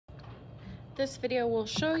This video will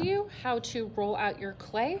show you how to roll out your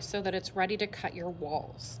clay so that it's ready to cut your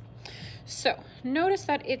walls. So notice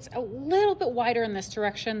that it's a little bit wider in this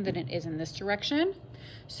direction than it is in this direction.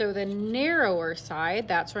 So the narrower side,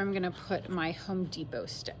 that's where I'm gonna put my Home Depot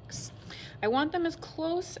sticks. I want them as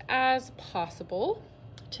close as possible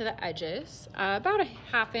to the edges. About a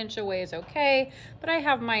 ½ inch away is okay, but I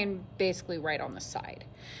have mine basically right on the side.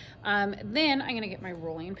 Then I'm gonna get my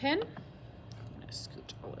rolling pin. I'm gonna scoot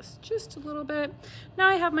all this just a little bit. Now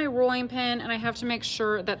I have my rolling pin and I have to make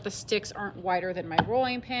sure that the sticks aren't wider than my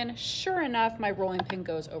rolling pin. Sure enough, my rolling pin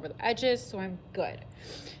goes over the edges, so I'm good.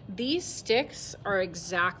 These sticks are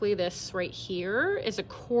exactly this right here is a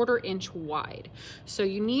 ½ inch wide. So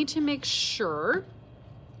you need to make sure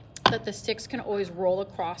that the sticks can always roll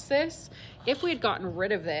across this. If we had gotten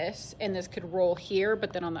rid of this and this could roll here,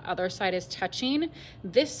 but then on the other side is touching,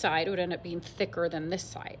 this side would end up being thicker than this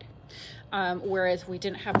side. Whereas we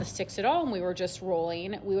didn't have the sticks at all and we were just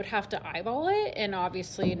rolling, we would have to eyeball it. And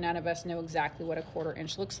obviously none of us know exactly what a ½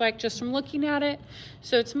 inch looks like just from looking at it.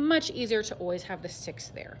 So it's much easier to always have the sticks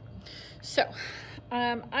there. So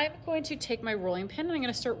I'm going to take my rolling pin and I'm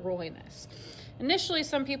going to start rolling this. Initially,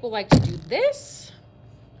 some people like to do this.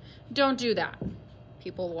 Don't do that.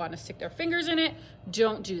 People want to stick their fingers in it.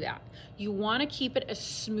 Don't do that. You want to keep it as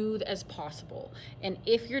smooth as possible. And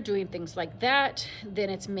if you're doing things like that, then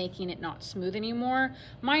it's making it not smooth anymore.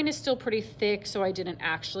 Mine is still pretty thick, so I didn't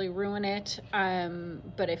actually ruin it.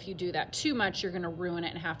 But if you do that too much, you're going to ruin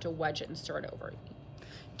it and have to wedge it and start over.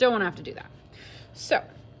 Don't want to have to do that. So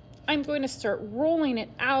I'm going to start rolling it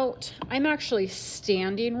out. I'm actually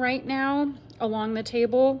standing right now along the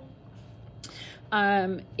table.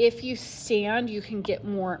 If you stand, you can get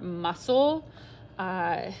more muscle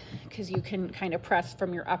because you can kind of press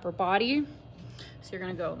from your upper body. So you're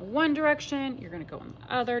going to go in one direction, you're going to go in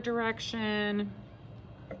the other direction.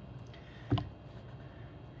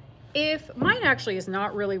 If mine actually is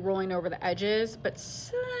not really rolling over the edges, but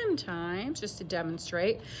sometimes, just to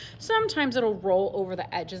demonstrate, sometimes it'll roll over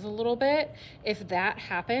the edges a little bit. If that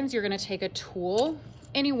happens, you're going to take a tool.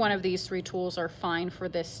 Any one of these 3 tools are fine for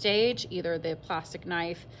this stage, either the plastic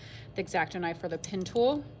knife, the X-Acto knife, or the pin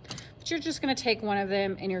tool. But you're just gonna take one of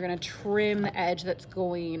them and you're gonna trim the edge that's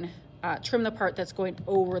going, trim the part that's going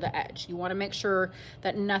over the edge. You wanna make sure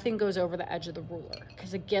that nothing goes over the edge of the ruler.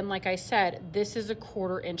 Because again, like I said, this is a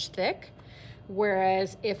 ½ inch thick,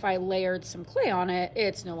 whereas if I layered some clay on it,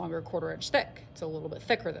 it's no longer a ½ inch thick. It's a little bit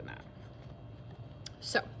thicker than that.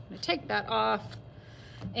 So I'm gonna take that off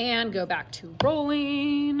and go back to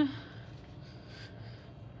rolling.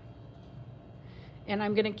 And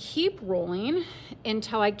I'm gonna keep rolling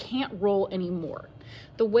until I can't roll anymore.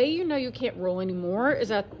 The way you know you can't roll anymore is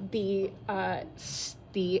that the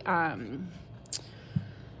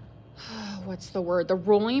what's the word? The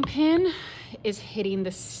rolling pin is hitting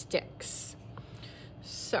the sticks.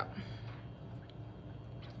 So,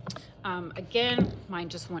 again, mine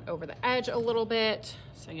just went over the edge a little bit.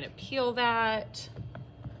 So I'm gonna peel that.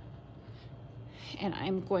 And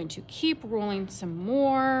I'm going to keep rolling some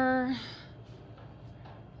more.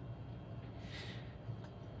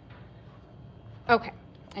 Okay,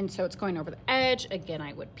 and so it's going over the edge. Again,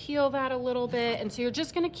 I would peel that a little bit. And so you're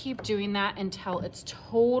just gonna keep doing that until it's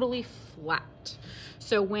totally flat.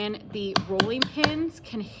 So when the rolling pins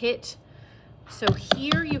can hit, so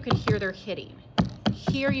here you can hear they're hitting.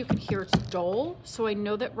 Here you can hear it's dull. So I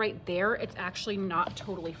know that right there, it's actually not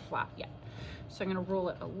totally flat yet. So I'm gonna roll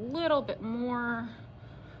it a little bit more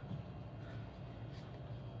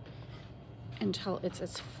until it's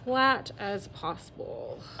as flat as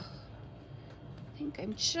possible. I think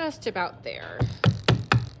I'm just about there.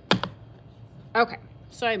 Okay,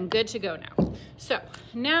 so I'm good to go now. So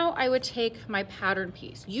now I would take my pattern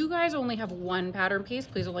piece. You guys only have 1 pattern piece.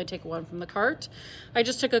 Please only take 1 from the cart. I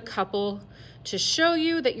just took a couple to show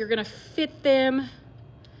you that you're gonna fit them.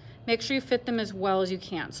 Make sure you fit them as well as you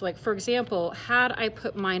can. So like, for example, had I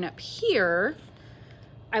put mine up here,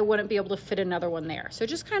 I wouldn't be able to fit another one there. So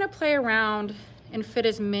just kind of play around and fit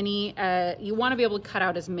as many, you wanna be able to cut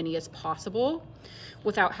out as many as possible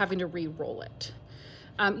without having to re-roll it.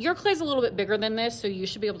 Your clay's a little bit bigger than this, so you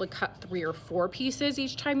should be able to cut 3 or 4 pieces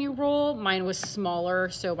each time you roll. Mine was smaller,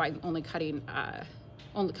 so I'm only cutting,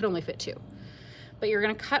 could only fit 2. But you're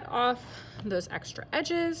gonna cut off those extra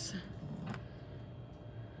edges.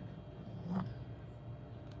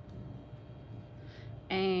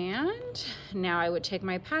 And now I would take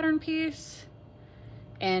my pattern piece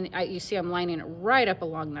and you see I'm lining it right up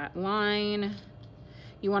along that line.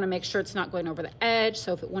 You wanna make sure it's not going over the edge.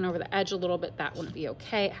 So if it went over the edge a little bit, that wouldn't be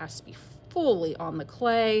okay. It has to be fully on the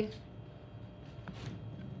clay.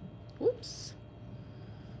 Whoops.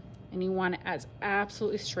 And you want it as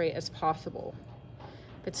absolutely straight as possible.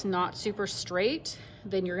 If it's not super straight,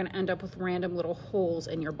 then you're gonna end up with random little holes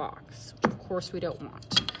in your box, which of course we don't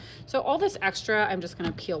want. So all this extra, I'm just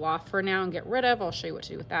gonna peel off for now and get rid of. I'll show you what to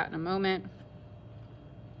do with that in a moment.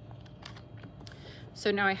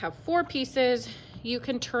 So now I have 4 pieces. You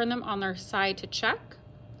can turn them on their side to check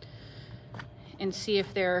and see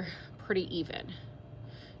if they're pretty even.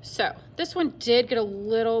 So this one did get a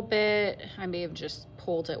little bit, I may have just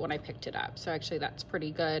pulled it when I picked it up. So actually that's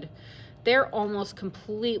pretty good. They're almost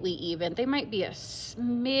completely even. They might be a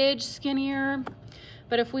smidge skinnier,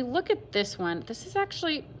 but if we look at this one, this is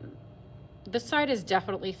actually, this side is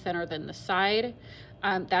definitely thinner than the side.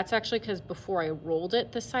 That's actually because before I rolled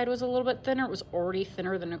it, this side was a little bit thinner. It was already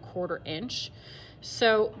thinner than 1/4 inch.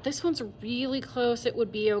 So this one's really close. It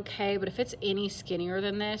would be okay, but if it's any skinnier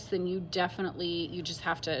than this, then you definitely, you just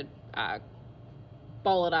have to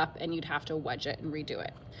ball it up and you'd have to wedge it and redo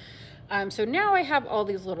it. So now I have all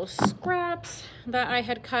these little scraps that I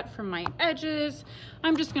had cut from my edges.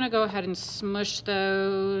 I'm just gonna go ahead and smush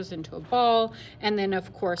those into a ball. And then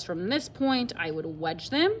of course, from this point, I would wedge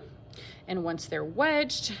them. And once they're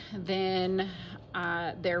wedged, then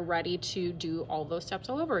they're ready to do all those steps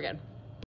all over again.